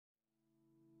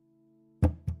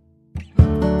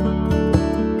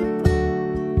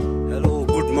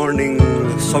Morning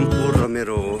सम्पूर्ण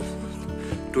मेरो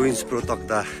twins pro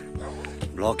तक्दा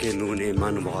vlog हेर्नुहुने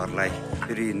महानुभावहरूलाई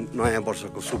फेरि नयाँ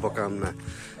वर्षको शुभकामना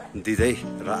दिँदै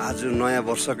र आज नयाँ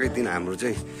वर्षकै दिन हाम्रो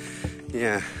चाहिँ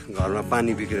यहाँ घरमा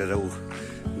पानी बिग्रेर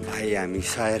भाइ हामी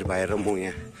सायर भाइ र म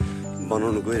यहाँ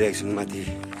बनाउनु गइरहेको छौँ माथि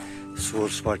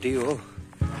सोर्सपट्टि हो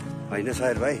होइन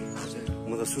सायर भाइ।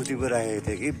 म त सुति पो राखेको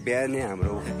थिएँ कि बिहानै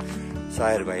हाम्रो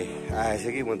सायर भाइ आएछ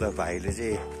कि म त भाइले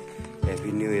चाहिँ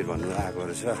ह्याप्पी न्यू इयर भन्नु आएको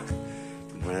रहेछ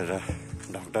भनेर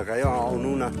ढकढकायो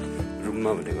आउनु न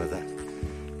रुममा भनेको त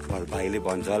भाइले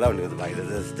भन्छ होला भनेको त भाइले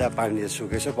त जहाँ पानी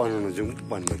सुकेछ बनाउनु जाउँ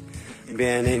भन्नु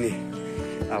बिहानै नि।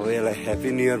 अब यसलाई ह्याप्पी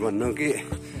न्यू इयर भन्नु कि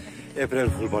अप्रिल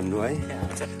फुल भन्नु है,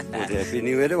 म त ह्याप्पी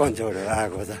न्यू इयरै भन्छ भनेर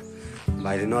आएको त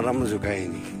भाइले नराम्रो झुकायो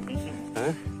नि।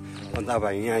 अन्त अब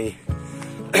यहाँ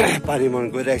पानी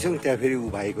मन गइरहेको छौँ, त्यहाँ फेरि ऊ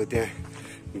भाइको त्यहाँ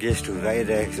गेस्टहरू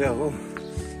आइरहेको छ हो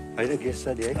होइन, गेस्ट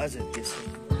छ नि है। हजुर गेस्ट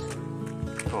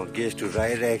गेस्टहरू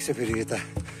आइरहेको छ, फेरि यता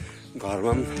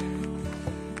घरमा पनि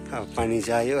अब पानी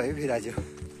चाहियो है। फेरि आज यो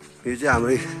चाहिँ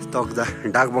हाम्रै तक्दा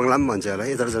डाक बङ्गला पनि भन्छ होला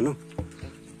यता जानु,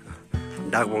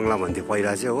 डाक बङ्गला भन्थ्यो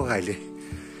पहिला चाहिँ हो, अहिले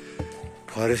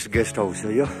फरेस्ट गेस्ट हाउस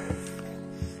हो यो।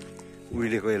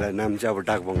 उहिलेको यसलाई नाम चाहिँ अब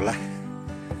डाक बङ्गला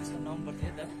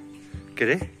के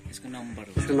अरे यसको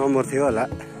नम्बर थियो होला,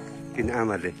 किन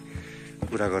आमाले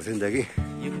कुरा गर्थ्यो नि त कि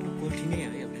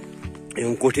यो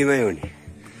कोठीमै हो नि,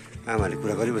 आमाले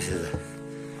कुरा गरिबसेछ त।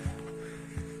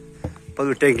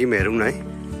 पहिलो ट्याङ्कीमा हेरौँ न है।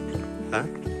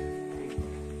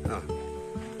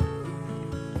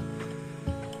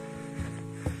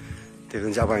 त्यो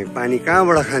भने चाहिँ अब हामी पानी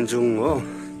कहाँबाट खान्छौँ हो,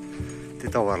 त्यो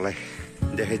तपाईँहरूलाई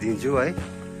देखाइदिन्छु है।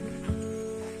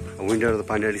 विन्टरमा त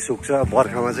पानी अलिक सुक्छ,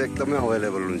 बर्खामा चाहिँ एकदमै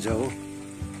अभाइलेबल हुन्छ हो।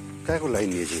 कहाँको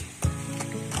लाइन यो चाहिँ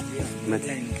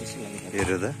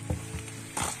हेर त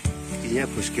यहाँ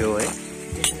फुस्क्यो है,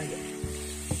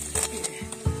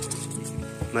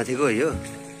 माथिको यो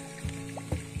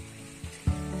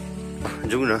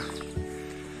जाउँ न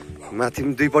माथि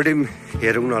पनि दुईपट्टि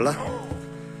हेरौँ न ल।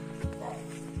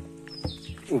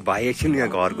 ऊ भाइ एकछिन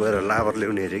यहाँ घर गएर लाबर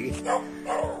ल्याउने अरे कि,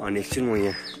 अनि एकछिन म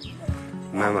यहाँ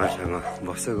मामाहरूसँग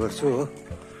बस्दै गर्छु हो।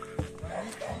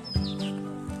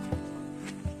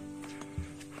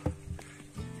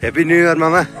 ह्याप्पी न्यू इयर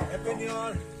मामा।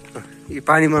 यो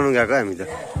पानी बनाउनु गएको हामी त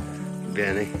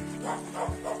बिहानै।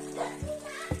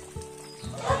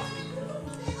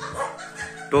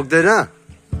 टोक्दैन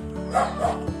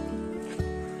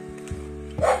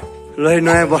ल।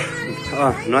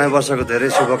 नयाँ वर्षको धेरै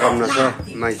शुभकामना छ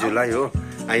माइजूलाई हो।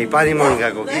 हामी पानी बनाउनु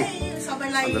गएको कि,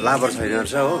 अन्त लाबर छैन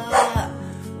रहेछ हो।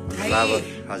 लाबर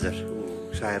हजुर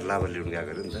सायर लाबर ल्याउनु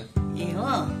गएको अरे नि त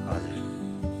हजुर।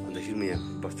 अन्तखेरि म यहाँ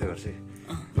बस्दै गर्छु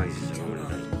माइजूसँग।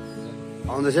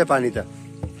 आउँदैछ पानी त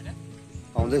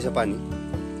आउँदैछ पानी।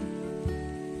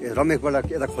 ए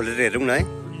रमेकबाट यता खोलेर हेरौँ न है।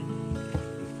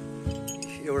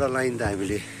 एउटा लाइन त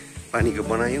हामीले पानीको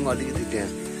बनायौँ, अलिकति त्यहाँ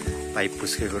पाइप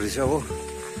फुस्केको रहेछ हो।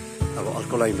 अब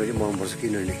अर्को लाइन पनि बनाउनुपर्छ,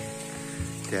 किनभने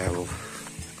त्यहाँ अब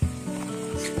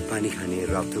पानी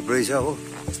खानेहरू अब थुप्रै छ हो,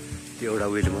 त्यो एउटा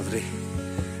उयोले मात्रै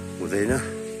हुँदैन।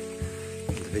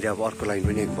 फेरि अब अर्को लाइन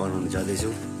पनि बनाउनु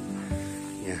जाँदैछौँ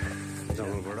यहाँ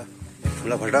जङ्गलबाट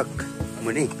फुलाफटक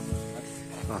मुनि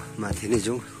माथि नै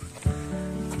जाउँ।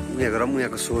 उहाँ गएर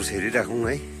उहाँको सोर्स हेरिराखौँ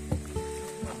है।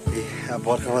 ए अब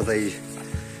बर्खामा त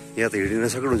यहाँ त हिँडिन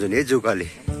सक्नुहुन्छ नि है, जुकाले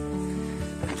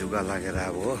जुका लागेर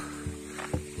अब हो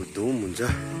धुम हुन्छ।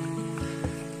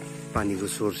 पानीको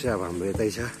सोर्स चाहिँ अब हाम्रो यतै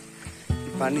छ।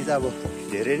 पानी त अब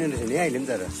धेरै नै रहेछ नि अहिले पनि,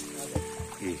 तर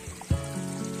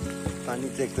पानी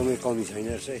त एकदमै कमी छैन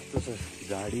रहेछ। यस्तो छ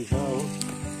झाडी छ हो,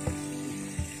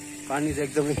 पानी त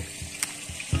एकदमै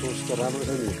सोर्स त राम्रो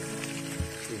छ नि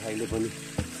अहिले पनि,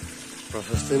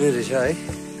 प्रशस्तै नै रहेछ है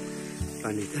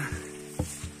पानी त।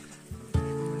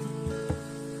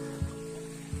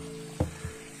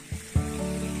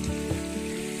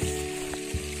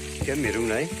 त्यहाँ पनि हेरौँ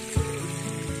न है।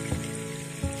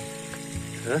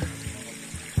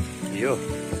 यो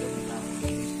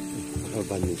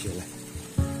बाँधिदिन्छु यसलाई,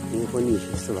 यो पनि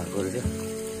यस्तो भएको रहेछ।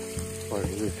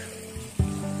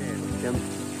 त्यहाँ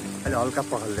अहिले हल्का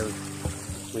पखाल्दै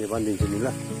मैले बाँधिदिन्छु नि ल।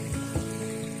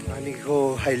 पानीको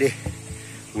अहिले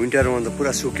विन्टरमा त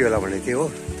पुरा सुक्यो होला भनेको थियो हो,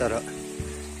 तर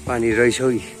पानी रहेछ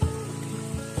है।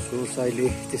 सोर्स अहिले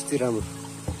त्यस्तै राम्रो,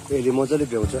 अहिले मजाले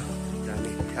भ्याउँछ जाने।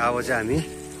 अब चाहिँ हामी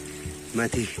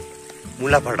माथि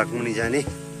मुला फाटक मुनि जाने,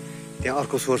 त्यहाँ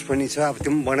अर्को सोर्स पनि छ। अब त्यो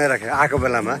पनि बनाइराखेको आएको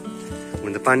बेलामा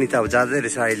हुन त पानी त अब जाँदै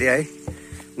रहेछ अहिले है।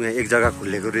 उहाँ एक जग्गा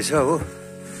खुलेको रहेछ हो,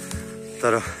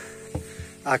 तर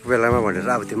आएको बेलामा भनेर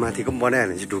अब त्यो माथिको पनि बनायो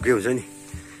भने चाहिँ ढुकै हुन्छ नि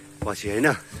पछि होइन,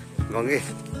 गङ्गे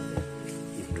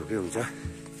ढुकै हुन्छ।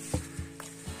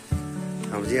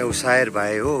 अब चाहिँ यहाँ सायर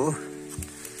भाइ हो,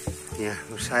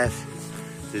 यहाँ सायर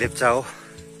लेप्चा हो।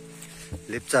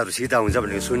 लेप्चाहरू सिधा हुन्छ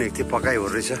भनेको सुनेको थिएँ, पक्कै हो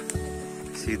रहेछ।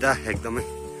 सिधा एकदमै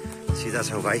सिधा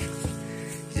छ भाइ,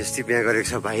 जस्तै बिहा गरेको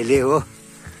छ भाइले हो।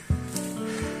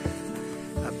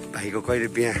 भाइको कहिले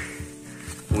बिहा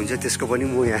हुन्छ त्यसको पनि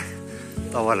म यहाँ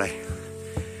तपाईँलाई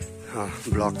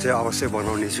भ्लग चाहिँ अवश्य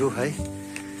बनाउने छु है।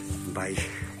 भाइ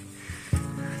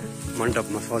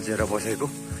मण्डपमा सजेर बसेको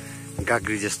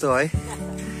गाग्री जस्तो है,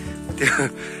 त्यो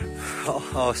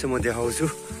अवश्य म देखाउँछु।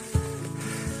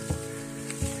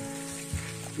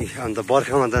 अन्त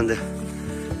बर्खामा त अन्त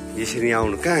यसरी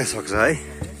आउनु कहाँ सक्छ है,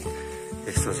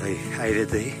 यस्तो छ अहिले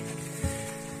त।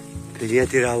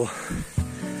 यहाँतिर अब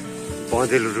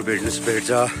बँदेलहरू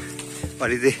भेट्छ,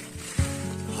 अलिकति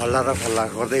हल्ला र फल्ला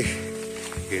गर्दै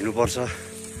हिँड्नुपर्छ।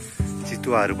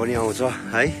 चितुवाहरू पनि आउँछ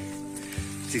है,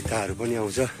 चित्ताहरू पनि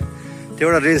आउँछ। त्यो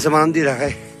एउटा रेन्जसम्म पनि दिइराख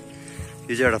है,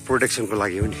 यो चाहिँ एउटा प्रोटेक्सनको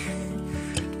लागि हो नि।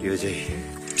 यो चाहिँ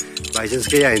बाइचान्स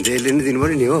केही आयो भने त यसले नै दिनु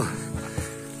पऱ्यो नि हो।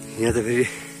 यहाँ त फेरि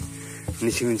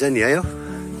निस्किन्छ नि है,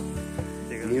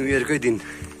 न्यु इयरकै दिन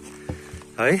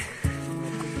है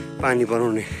पानी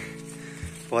बनाउने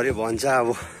पर्यो भन्छ। अब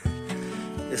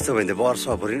यस्तो भयो भने त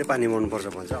वर्षभरि नै पानी बनाउनुपर्छ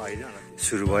भन्छ, होइन?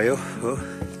 सुरु भयो हो,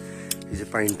 यो चाहिँ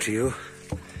पाइन ट्री हो।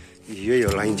 यही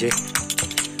हो लाइन चाहिँ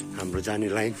हाम्रो जाने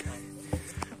लाइन।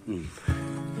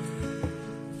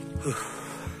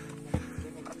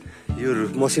 यो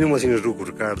मसिनो मसिनो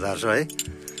रुखहरू काट्दा रहेछ है,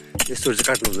 यस्तोहरू चाहिँ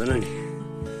काट्नु हुँदैन नि,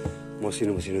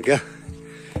 मसिनो मसिनो क्या।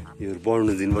 यो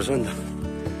बढ्नु दिनुपर्छ नि त।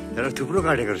 हेर थुप्रो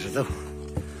काटेको रहेछ त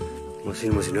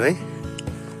मसिनो मसिनो है,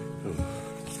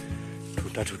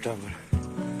 ठुटा ठुटा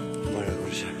बढेको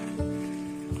रहेछ।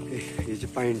 यो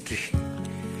चाहिँ पाइन ट्री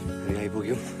हामी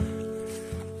आइपुग्यौँ।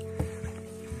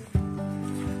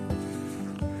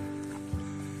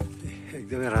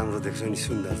 एकदमै राम्रो देख्छ नि,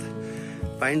 सुन्दर।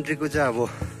 पाइन ट्रीको चाहिँ अब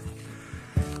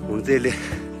हुन त यसले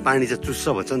पानी चाहिँ चुस्छ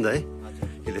भन्छ नि त है,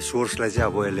 यसले सोर्सलाई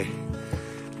चाहिँ अब यसले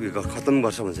उयो खतम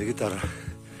गर्छ भन्छ कि। तर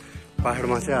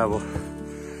पाहाडमा चाहिँ अब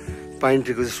पाइन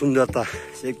ट्रीको चाहिँ सुन्दरता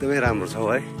चाहिँ एकदमै राम्रो छ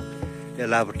है।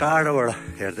 यसलाई अब टाढोबाट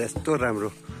हेर्दा यस्तो राम्रो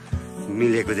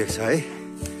मिलेको देख्छ है,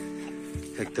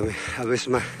 एकदमै। अब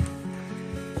यसमा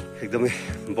एकदमै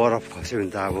बरफ खस्यो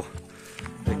भने त अब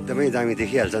एकदमै दामी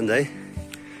देखिहाल्छ नि त है।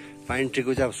 पाइन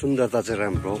ट्रीको चाहिँ अब सुन्दरता चाहिँ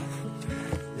राम्रो हो।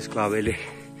 यसको अब यसले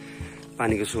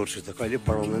पानीको सोर्स त कहिले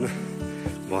बढाउँदैन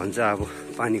भन्छ, अब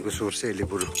पानीको सोर्स चाहिँ यसले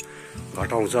बरु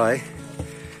घटाउँछ है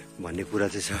भन्ने कुरा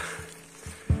चाहिँ छ।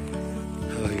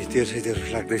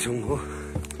 तेर्सैतिर लाग्दैछौँ हो।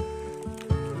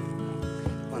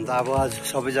 अन्त अब आज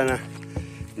सबैजना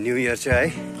न्यु इयर चाहिँ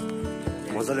है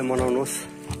मजाले मनाउनुहोस्।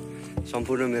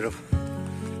 सम्पूर्ण मेरो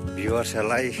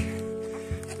भ्युवर्सहरूलाई,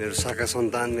 मेरो शाखा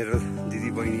सन्तान, मेरो दिदी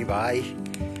बहिनी भाइ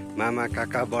मामा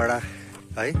काका बडा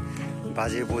है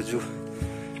बाजे बोजू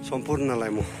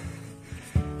सम्पूर्णलाई म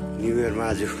न्यु इयरमा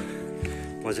आज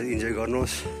मजाले इन्जोय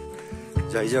गर्नुहोस्।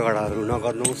 झै झगडाहरू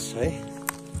नगर्नुहोस् है,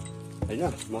 होइन?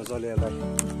 मजाले यसलाई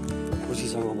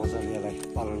खुसीसँग मजाले यसलाई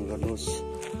पालन गर्नुहोस्।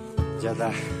 ज्यादा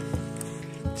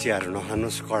चियाहरू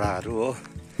नखानुहोस्, कडाहरू हो,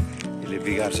 यसले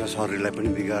बिगार्छ, शरीरलाई पनि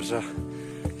बिगार्छ,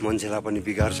 मान्छेलाई पनि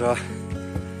बिगार्छ,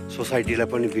 सोसाइटीलाई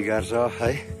पनि बिगार्छ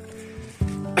है।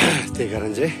 त्यही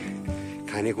कारण चाहिँ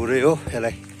खानेकुरै हो,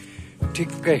 यसलाई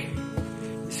ठिक्कै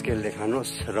स्केलले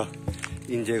खानुहोस् र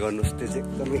इन्जोय गर्नुहोस्। त्यो चाहिँ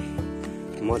एकदमै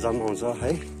मजा पनि आउँछ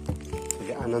है,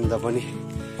 त्यसले आनन्द पनि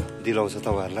दिलाउँछ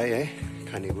तपाईँहरूलाई है।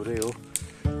 खानेकुरै हो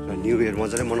र न्यु इयर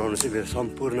मजाले मनाउनुहोस् है। मेरो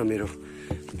सम्पूर्ण मेरो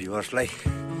भ्युवर्सलाई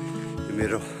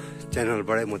मेरो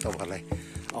च्यानलबाटै म तपाईँहरूलाई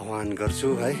आह्वान गर्छु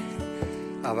है।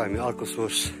 अब हामी अर्को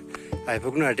सोर्स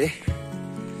आइपुग्नु आँटे,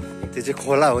 त्यो चाहिँ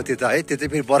खोला हो त्यो त है। त्यो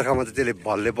चाहिँ फेरि बर्खामा त त्यसले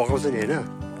भलले बगाउँछ नि होइन,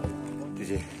 त्यो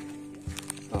चाहिँ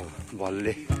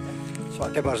भलले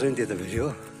सट्टै पार्छ नि त्यो त फेरि हो।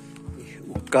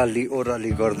 उकाली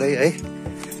ओह्राली गर्दै है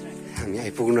हामी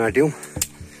आइपुग्नु आँट्यौँ।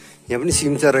 यहाँ पनि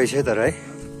सिम्चा रहेछ है, तर है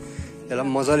यसलाई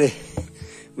मजाले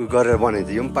उयो गरेर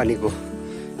बनाइदियो। यो पनि पानीको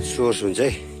सोर्स हुन्छ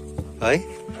है,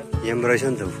 यहाँ पनि रहेछ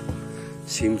नि त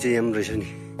सिम चाहिँ यहाँ पनि रहेछ नि।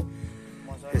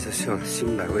 यसो सिम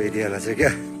भएको एरियालाई चाहिँ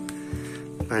क्या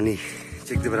पानी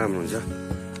चाहिँ एकदम राम्रो हुन्छ।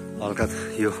 हल्का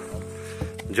यो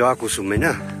जवा कुसुम होइन,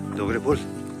 धोक्रे फुल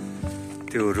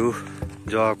त्योहरू,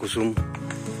 जवा कुसुम,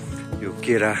 यो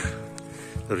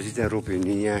केराहरू चाहिँ त्यहाँ रोप्यो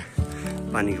भने यहाँ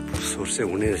पानीको सोर्स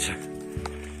चाहिँ हुने रहेछ।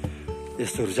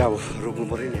 यस्तोहरू चाहिँ अब रोप्नु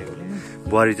पऱ्यो नि।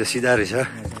 बुहारी त सिधा रहेछ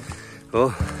हो,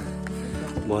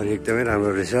 बुहारी एकदमै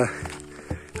राम्रो रहेछ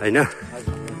होइन।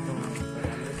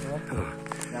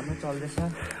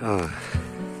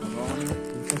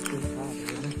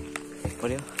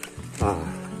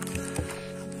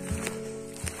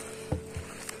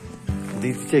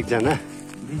 दिदी चाहिँ एकजना,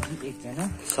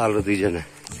 सालो 2 जना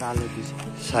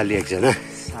साली 1 जना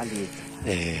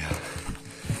ए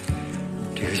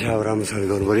ठिकै छ अब राम्रोसँग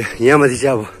गर्नु पर्यो यहाँ माथि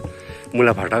चाहिँ अब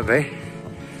मुला फाटक है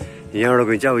यहाँबाट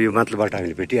गइन्छ अब यो माथिल्लो बाटो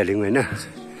हामीले भेटिहाल्यौँ होइन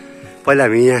पहिला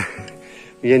हामी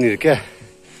यहाँनिर क्या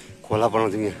खोला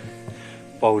बनाउँथ्यौँ यहाँ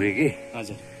पौरी कि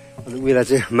हजुर अन्त उयोलाई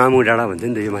चाहिँ मामु डाँडा भन्थ्यो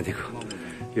नि त यो माथिको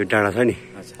यो डाँडा छ नि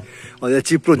अन्त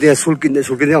चिप्लो त्यहाँ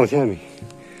सुल्किँदै आउँथ्यौँ हामी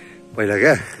पहिला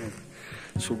क्या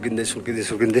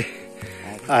सुल्किँदै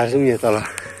आएछौँ यहाँ तल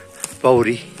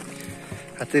पौरी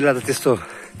त्यसलाई त त्यस्तो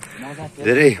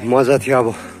धेरै मजा थियो अब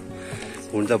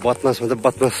हुन त बदमास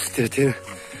त्यो थिएन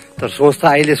तर सोच्दा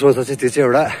अहिले सोच्दा चाहिँ त्यो चाहिँ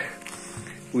एउटा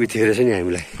उयो थियो रहेछ नि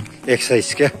हामीलाई एक्सर्साइज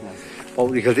क्या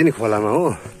पौडी खेल्थ्यो नि खोलामा हो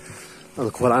अन्त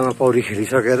खोलामा पौडी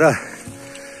खेलिसकेर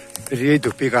फेरि यही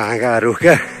धुप्पीको हाँगाहरू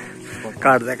क्या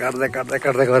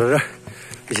काट्दै गरेर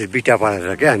त्यसरी बिटा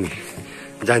पारेर क्या हामी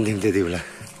जान्थ्यौँ त्यति बेला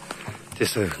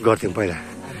त्यस्तो गर्थ्यौँ पहिला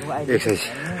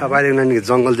एक्सर्साइज अब अहिलेको नानीको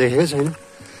जङ्गल देखेकै छैन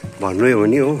भन्नु हो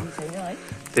भने हो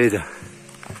त्यही त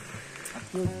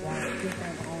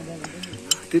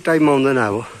त्यो टाइममा आउँदैन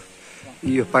अब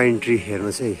यो पाइन ट्री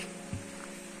हेर्नु चाहिँ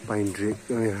पाइन ट्री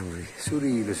एकदमै राम्रो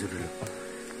सुरिलो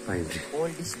पाइन ट्री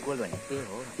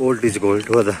ओल्ड इज गोल्ड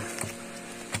हो त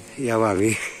यहाँ अब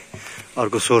हामी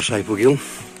अर्को सोर्स आइपुग्यौँ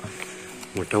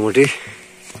मोटामोटी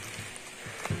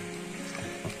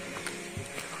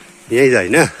यही त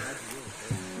होइन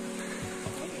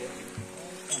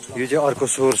यो चाहिँ अर्को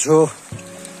सोर्स हो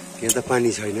यहाँ त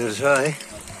पानी छैन रहेछ है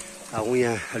अब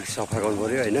यहाँ अलिक सफा गर्नु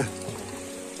पऱ्यो होइन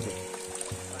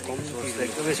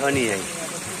एकदमै छ नि यहाँ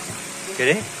के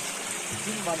अरे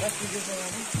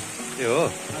त्यो हो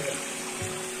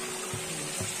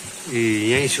ए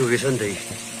यहीँ सुकेछ नि त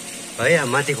है अब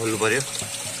माथि खोल्नु पऱ्यो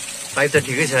पाइप त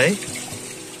ठिकै छ है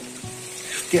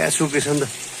त्यहाँ सुकेछ नि त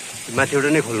माथिबाट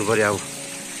नै खोल्नु पऱ्यो अब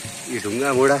यो ढुङ्गा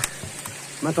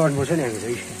मुढामा चढ्नुपर्छ नि हामी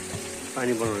चाहिँ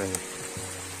पानी बनाउनलाई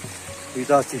यो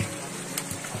त अस्ति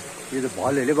यो त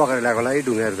भलहरूले बगाएर ल्याएको होला है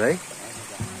ढुङ्गाहरू त है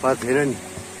पाएको थिएन नि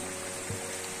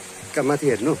कहाँ माथि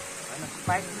हेर्नु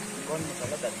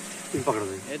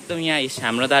एकदम यहाँ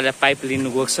हाम्रो दादाले पाइप लिनु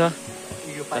गएको छ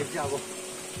यो पाइप चाहिँ अब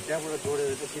त्यहाँबाट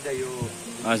जोडेर चाहिँ सिधा यो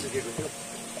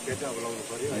त्यो चाहिँ अब लाउनु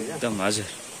पर्यो एकदम हजुर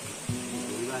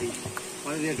ढुङ्गा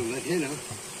पहिला यहाँ ढुङ्गा थिएन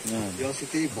यो अस्ति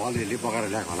त्यही भलहरूले बगाएर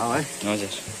ल्याएको होला है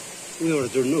हजुर उयोबाट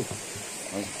जोड्नु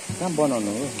कहाँ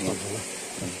बनाउनु हो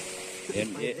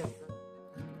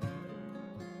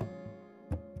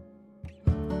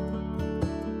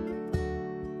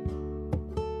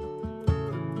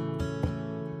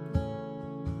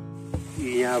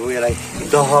यहाँ अब यसलाई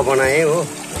दह बनाएँ हो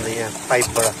अन्त यहाँ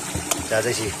पाइपबाट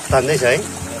जाँदैछु तान्दैछ है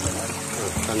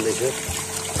तान्दैछु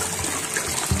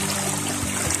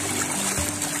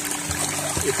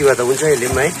यति भए त हुन्छ यसले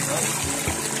पनि है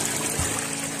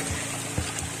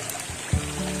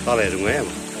तल हेरौँ है अब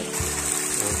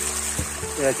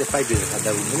यसलाई चाहिँ पाइपहरू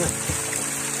खाँदा हुन्थेन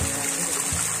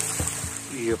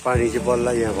यो पानी चाहिँ बल्ल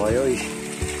यहाँ भयो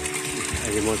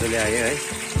अहिले मजाले आयो है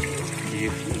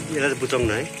यसलाई त बुझाउँ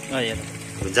न है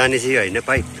जाने चाहिँ होइन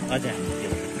पाइप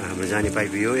हाम्रो जाने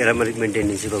पाइप यो यसलाई अलिक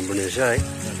मेन्टेनेन्स गर्नुपर्ने रहेछ है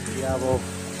यहाँ अब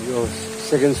यो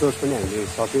सेकेन्ड सोर्स पनि हामीले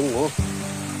सक्यौँ हो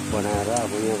बनाएर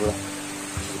अब यहाँबाट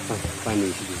पानी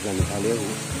जानु थाल्यो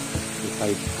यो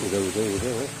पाइप हुँदै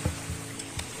है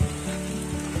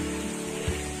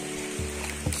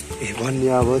ए भन्ने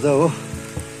अब त हो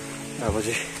अब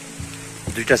चाहिँ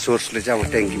दुईवटा सोर्सले चाहिँ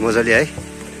अब ट्याङ्की मजाले है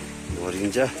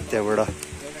भरिन्छ त्यहाँबाट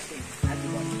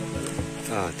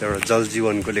जल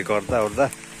जीवनकोले गर्दा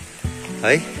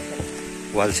है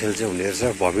वालसेल चाहिँ हुने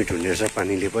रहेछ भमिट हुने रहेछ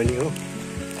पानीले पनि हो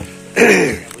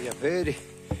यहाँ फेरि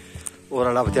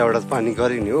ओह्रालो अब त्यहाँबाट पानी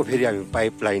गऱ्यो नि हो फेरि हामी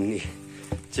पाइप लाइन नि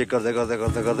चेक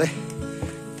गर्दै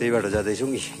त्यहीबाट जाँदैछौँ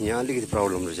यहाँ अलिकति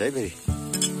प्रब्लम रहेछ है फेरि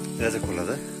यहाँ चाहिँ खोला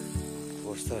त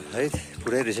होस् त है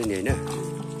पुरै रहेछ नि होइन ए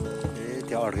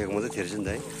त्यहाँ अड्केको मात्रै थियो रहेछ नि त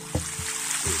है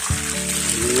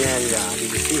यहाँनिर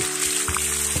हालेपछि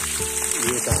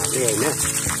यो त हाल्यो होइन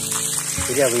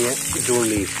फेरि अब यहाँ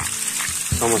जोड्ने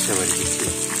समस्या भइसक्यो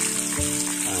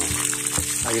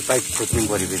अहिले पाइप खोज्नु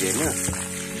पऱ्यो फेरि होइन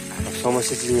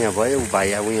समस्या चाहिँ यहाँ भयो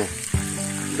भाइ अब यहाँ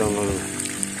जङ्गल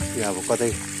यहाँ अब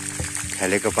कतै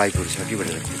खेलेको पाइपहरू छ कि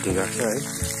भनेर खोज्नु गएको छ है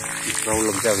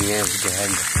प्रब्लम चाहिँ अब यहाँ देखायो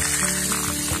नि त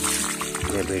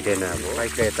यहाँ भेटेन अब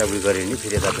पाइपलाई यता उयो गऱ्यो भने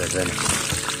फेरि यता भेट्दैन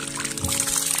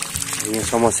यहाँ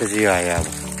समस्या चाहिँ यो आयो अब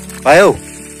पायो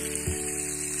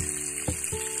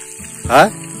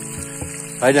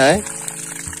होइन है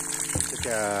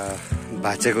त्यहाँ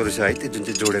भाँचेको रहेछ है त्यो जुन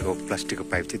चाहिँ जोडेको प्लास्टिकको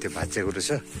पाइप थियो त्यो भाँचेको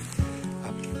रहेछ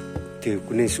त्यो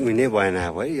कुनै उयो नै भएन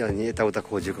अब है अनि यताउता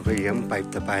खोजेको खोइ यहाँ पनि पाइप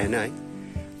त पाएन है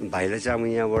भाइलाई चाहिँ अब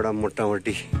यहाँबाट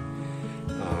मोटामोटी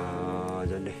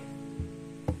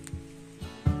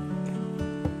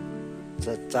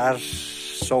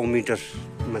 400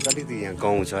 मिटरमा चाहिँ अलिकति यहाँ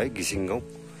गाउँ छ है, घिसिङ गाउँ।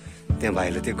 त्यहाँ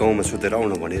भाइले त्यो गाउँमा सुतेर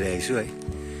आउन भनिरहेको छु है।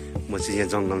 म चाहिँ यहाँ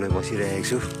जङ्गलमै बसिरहेको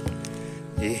छु।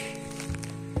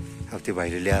 अब त्यो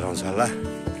भाइले ल्याएर आउँछ होला,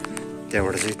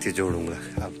 त्यहाँबाट चाहिँ त्यो जोडौँला।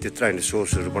 अब त्यत्रो हामीले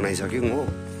सोर्सहरू बनाइसक्यौँ हो,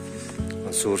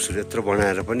 सोर्सहरू यत्रो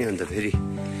बनाएर पनि अन्त फेरि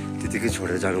त्यतिकै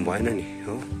छोडेर जानु भएन नि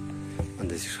हो।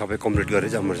 अन्त सबै कम्प्लिट गरेर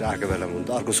चाहिँ म आएको बेलामा त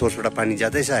अर्को सोर्सबाट पानी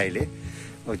जाँदैछ अहिले।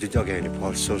 अब जुन चाहिँ अघि हामीले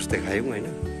फर्स्ट सोर्स देखायौँ होइन,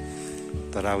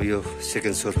 तर अब यो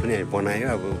सेकेन्ड सोर्स पनि हामी बनायो।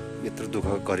 अब यत्रो दुःख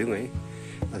गऱ्यौँ है,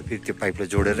 अन्त फेरि त्यो पाइपलाई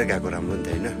जोडेर गएको राम्रो नि त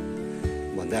होइन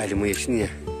भन्दै अहिले म एकछिन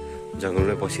यहाँ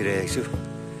जङ्गलमै बसिरहेको छु।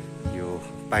 यो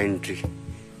पाइन ट्री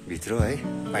भित्र है,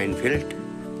 पाइन फिल्ड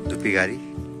धुप्पीघारी।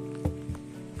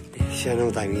 सानो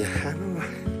त हामी यहाँ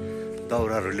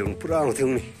दाउराहरू ल्याउनु पुरा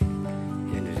आउँथ्यौँ नि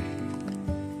यहाँनिर।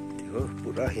 त्यो हो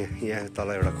पुरा यहाँ तल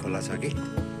एउटा खोला छ कि,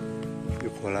 यो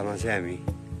खोलामा चाहिँ हामी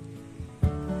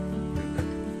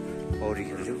पौडी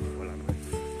खेल्थ्यौँ खोलामा।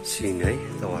 सिन है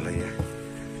तपाईँलाई यहाँ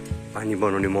पानी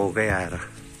बनाउने मौकै आएर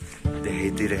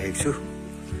देखाइदिइरहेको छु।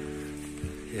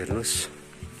 हेर्नुहोस्,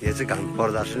 यहाँ चाहिँ घाम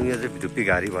पर्दा छु, यहाँ चाहिँ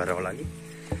धुप्पीघारी भएर होला कि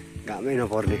घामै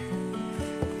नपर्ने।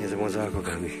 यहाँ चाहिँ मजाको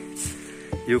घामी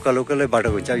यो लोकलै बाटो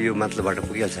हुन्छ। यो माथिल्लो बाटो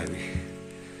पुगिहाल्छ हामी।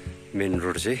 मेन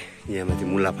रोड चाहिँ यहाँ माथि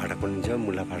मुला फाटक पनि छ।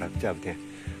 मुला फाटक चाहिँ अब त्यहाँ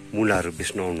मुलाहरू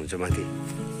बेच्नु आउनुहुन्छ माथि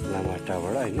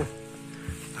लामाहट्टाबाट होइन,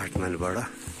 8 माइलबाट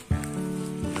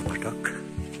फाटक।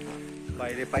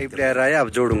 अहिले पाइप ल्याएर आयो, अब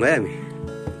जोडौँ है हामी।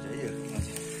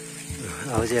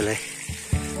 अब चाहिँ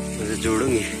यसलाई जोडौँ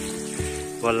नि,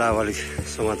 बल्ल अब अलिक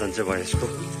समाधान चाहिँ भयो यसको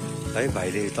है।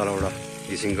 भाइले तलबाट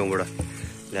घिसिङ गाउँबाट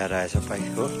ल्याएर आएछ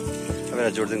पाइप हो। अब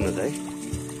यसलाई जोडिदिउँ न त है,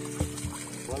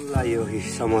 बल्ल यो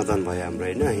समाधान भयो हाम्रो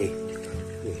होइन।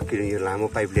 किन यो लामो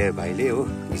पाइप ल्यायो भाइले हो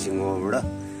घिसिङ गाउँबाट।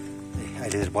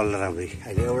 अहिले चाहिँ बल्ल राम्रै,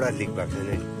 अहिले एउटा लिक भएको छैन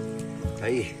नि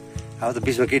है। अब त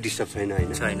बिचमा केही डिस्टर्ब छैन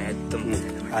होइन, छैन एकदम।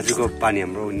 आजको पानी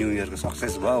हाम्रो न्यु इयरको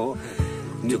सक्सेस भयो हो।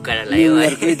 झुक्काएर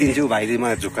ल्यायो केही दिन्छु भाइले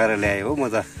मलाई झुक्काएर ल्यायो हो। म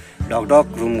त ढकढक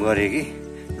रुम गरेँ कि,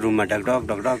 रुममा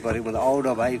ढकढक गरेँ। म त औड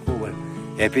भाइ को भयो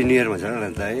ह्याप्पी न्यु इयर भन्छ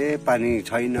न त। पानी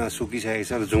छैन सुकिसकेको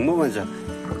छ झुम्बो भन्छ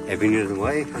ह्याप्पी न्यु इयर भयो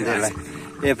है। अन्त यसलाई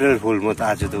अप्रिल फुल म त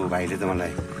आज त भाइले त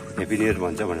मलाई ह्याप्पी न्यु इयर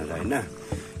भन्छ भनेर होइन।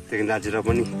 त्यहाँदेखि आज र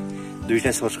पनि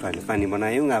 2टा सोर्सको हामीले पानी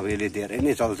बनायौँ। अब यसले धेरै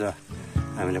नै चल्छ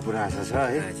हामीलाई पुरा आशा छ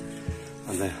है।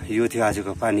 अन्त यो थियो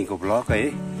आजको पानीको ब्लग है।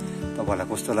 तपाईँहरूलाई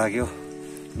कस्तो लाग्यो?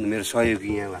 मेरो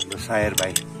सहयोगी यहाँ हाम्रो सायर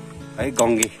भाइ है,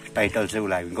 गङ्गे टाइटल चाहिँ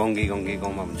उसलाई हामी गङ्गे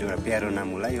गाउँमा भन्छ, एउटा प्यारो नाम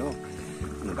उसलाई हो।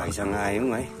 अन्त भाइसँग आयौँ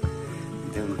है,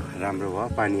 एकदम राम्रो भयो।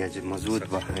 पानी आज मजबुत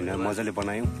भयो होइन, मजाले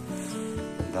बनायौँ।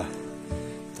 अन्त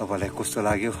तपाईँलाई कस्तो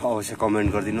लाग्यो अवश्य कमेन्ट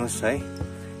गरिदिनुहोस् है।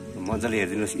 मजाले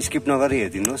हेरिदिनुहोस्, स्किप नगरी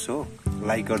हेरिदिनुहोस् हो।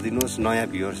 लाइक गरिदिनुहोस्, नयाँ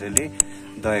भ्युअर्सहरूले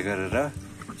दया गरेर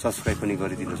सब्सक्राइब पनि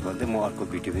गरिदिनुहोस् भन्दै म अर्को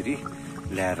भिडियो फेरि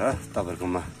ल्याएर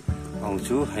तपाईँहरूकोमा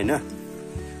आउँछु होइन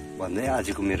भन्दै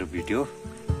आजको मेरो भिडियो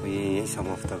यहीँ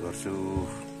समाप्त गर्छु।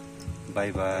 By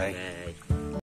by.